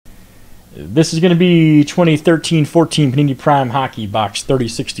This is going to be 2013-14 Panini Prime Hockey Box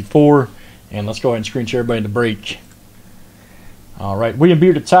 3064. And let's go ahead and screen share everybody in the break. All right, William B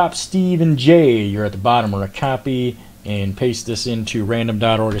at the top, Stephen J. You're at the bottom. We're going to copy and paste this into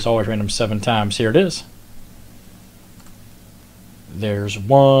random.org. It's always random 7 times. Here it is. There's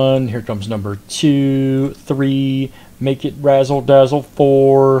 1. Here comes number 2, 3. Make it razzle dazzle.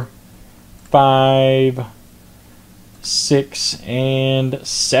 4, 5, 6, and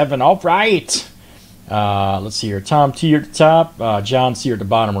 7. All right. Let's see here. Tom T at the top, John C at the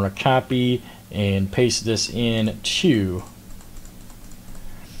bottom. We're going to copy and paste this into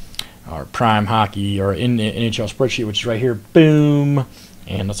our Prime Hockey or in the NHL spreadsheet, which is right here. Boom.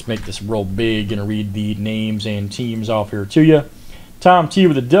 And let's make this real big and read the names and teams off here to you. Tom T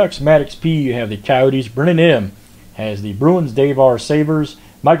with the Ducks. Maddox P, you have the Coyotes. Brennan M has the Bruins. Dave R, Sabres.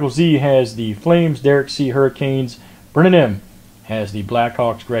 Michael Z has the Flames. Derek C, Hurricanes. Brennan M has the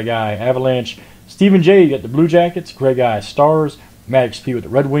Blackhawks. Greg I, Avalanche. Stephen J, you got the Blue Jackets. Greg I, Stars. Maddox P with the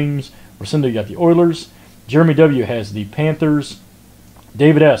Red Wings. Rosendo, you got the Oilers. Jeremy W has the Panthers.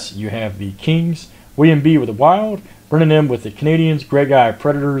 David S, you have the Kings. William B with the Wild. Brennan M with the Canadians. Greg I,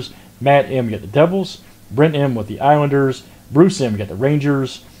 Predators. Matt M, you got the Devils. Brent M with the Islanders. Bruce M, you got the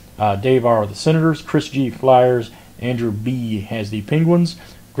Rangers. Dave R with the Senators. Chris G, Flyers. Andrew B has the Penguins.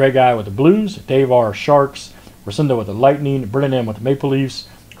 Greg I with the Blues. Dave R, Sharks. Rosendo with the Lightning. Brennan M with the Maple Leafs.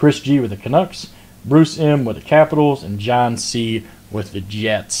 Chris G with the Canucks. Bruce M with the Capitals. And John C with the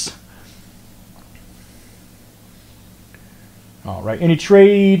Jets. All right, any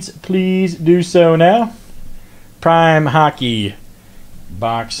trades, please do so now. Prime Hockey,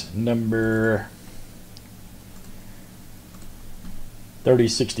 box number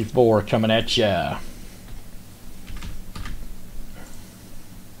 3064 coming at ya.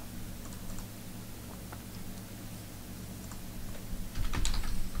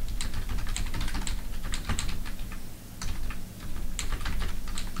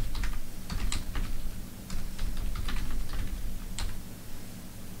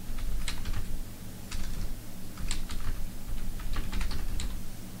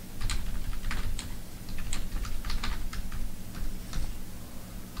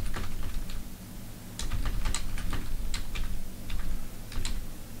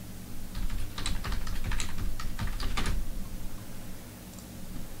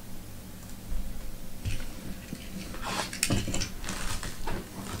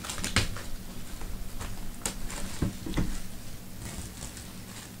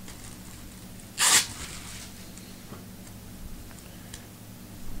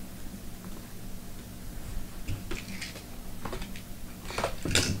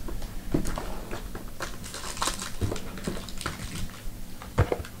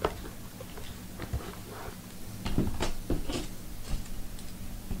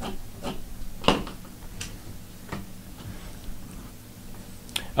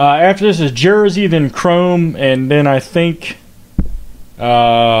 After this is Jersey, then Chrome, and then I think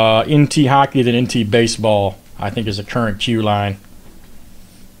NT Hockey, then NT Baseball, I think is a current queue line.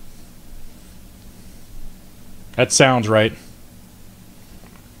 That sounds right.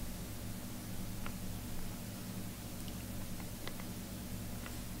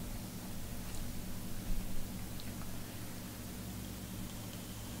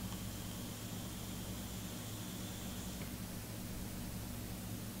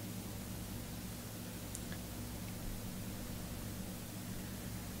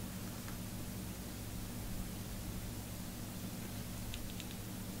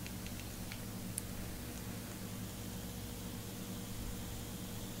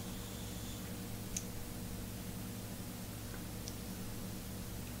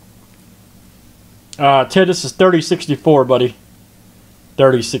 Ted, this is 3064, buddy.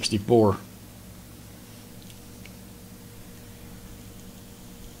 3064.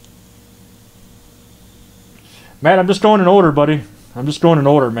 Matt, I'm just going in order, buddy. I'm just going in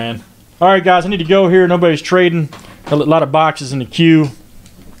order, man. All right, guys, I need to go here. Nobody's trading. A lot of boxes in the queue.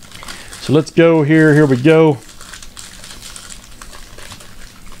 So let's go here. Here we go.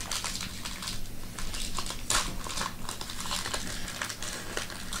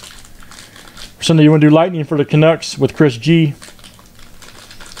 Sunday, you want to do Lightning for the Canucks with Chris G?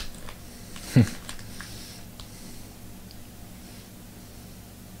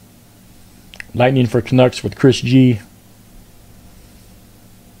 Lightning for Canucks with Chris G.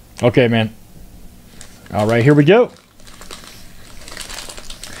 Okay, man. All right, here we go.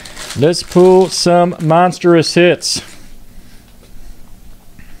 Let's pull some monstrous hits.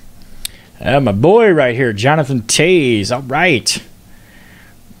 My boy right here, Jonathan Tays. All right.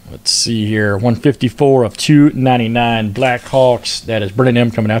 Let's see here. 154 of 299 Blackhawks. That is Brennan M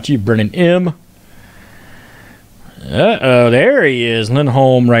coming out to you. Brennan M. Uh-oh, there he is.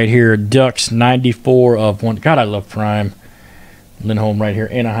 Lindholm right here. Ducks, 94 of 1. God, I love Prime. Lindholm right here.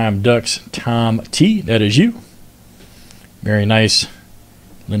 Anaheim Ducks. Tom T. That is you. Very nice.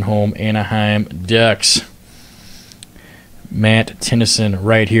 Lindholm, Anaheim Ducks. Matt Tennyson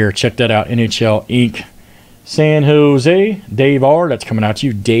right here. Check that out. NHL Inc. San Jose. Dave R. That's coming out to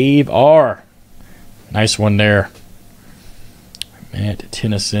you. Dave R. Nice one there. Matt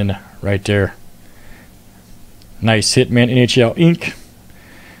Tennyson right there. Nice hit, man. NHL Inc.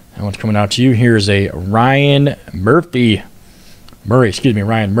 That one's coming out to you. Here's a Ryan Murray.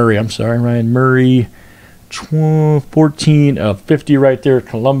 Ryan Murray. I'm sorry. Ryan Murray. 14 of 50 right there.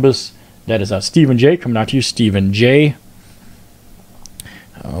 Columbus. That is Stephen J. coming out to you. Stephen J.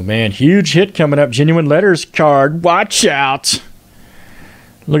 Oh, man. Huge hit coming up. Genuine Letters card. Watch out.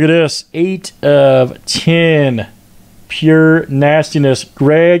 Look at this. 8 of 10. Pure nastiness.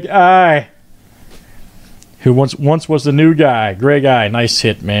 Greg I. Who once was the new guy. Greg I. Nice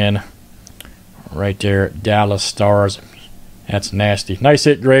hit, man. Right there. Dallas Stars. That's nasty. Nice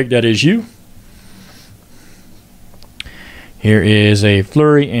hit, Greg. That is you. Here is a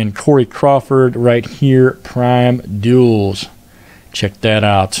Fleury and Corey Crawford right here. Prime Duels. Check that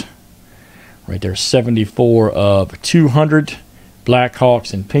out. Right there. 74 of 200.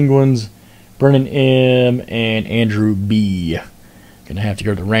 Blackhawks and Penguins. Brennan M. and Andrew B. Gonna have to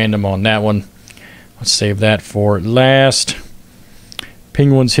go to random on that one. Let's save that for last.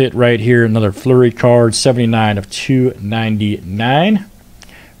 Penguins hit right here. Another Fleury card. 79 of 299.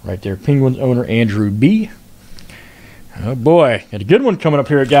 Right there. Penguins owner Andrew B. Oh boy. Got a good one coming up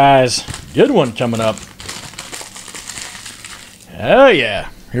here, guys. Good one coming up. Oh yeah.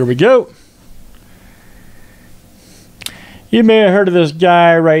 Here we go. You may have heard of this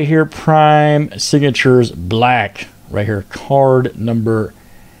guy right here. Prime Signatures Black. Right here. Card number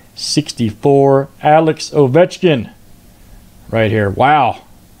 64. Alex Ovechkin. Right here. Wow.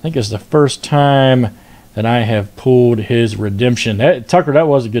 I think it's the first time that I have pulled his redemption. Tucker, that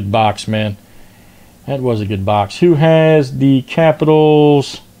was a good box, man. That was a good box. Who has the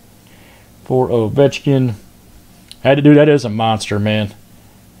Capitals for Ovechkin? Had to do that as a monster, man.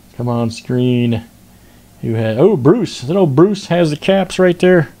 Come on screen. Who had? Oh, Bruce. That old Bruce has the Caps right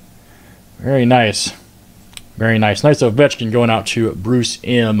there. Very nice. Very nice. Nice Ovechkin going out to Bruce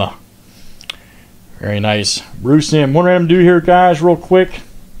M. Very nice. Bruce M. What I'm going to do here, guys, real quick.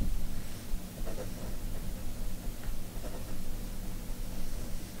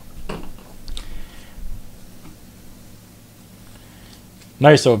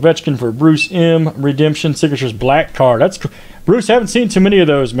 Nice Ovechkin for Bruce M. Redemption. Signatures Black card. That's Bruce, haven't seen too many of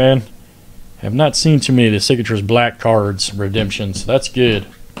those, man. Have not seen too many of the Signatures Black cards redemptions. That's good.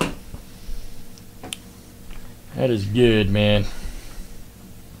 That is good, man.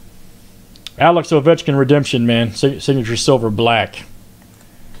 Alex Ovechkin redemption, man. Signature Silver Black.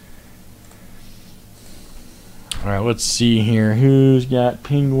 All right, let's see here. Who's got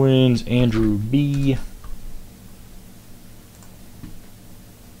Penguins? Andrew B.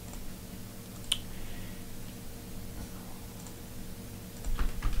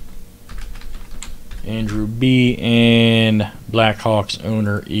 Andrew B. and Blackhawks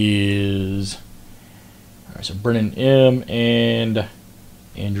owner is so Brennan M. and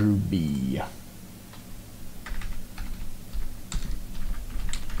Andrew B. All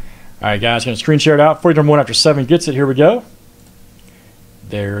right, guys, going to screen share it out. 40 after 7 gets it. Here we go.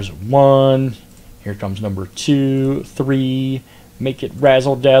 There's 1. Here comes number 2, 3. Make it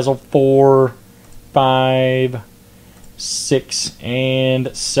razzle dazzle. 4, 5, 6,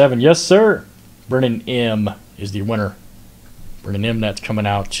 and 7. Yes, sir. Brennan M. is the winner. Brennan M. That's coming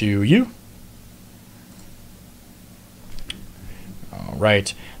out to you. All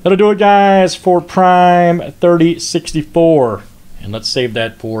right. That'll do it, guys, for Prime 3064. And let's save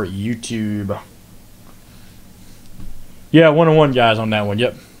that for YouTube. Yeah, 1-on-1, guys, on that one.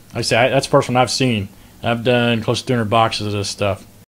 Yep. Like I say, that's the first one I've seen. I've done close to 300 boxes of this stuff.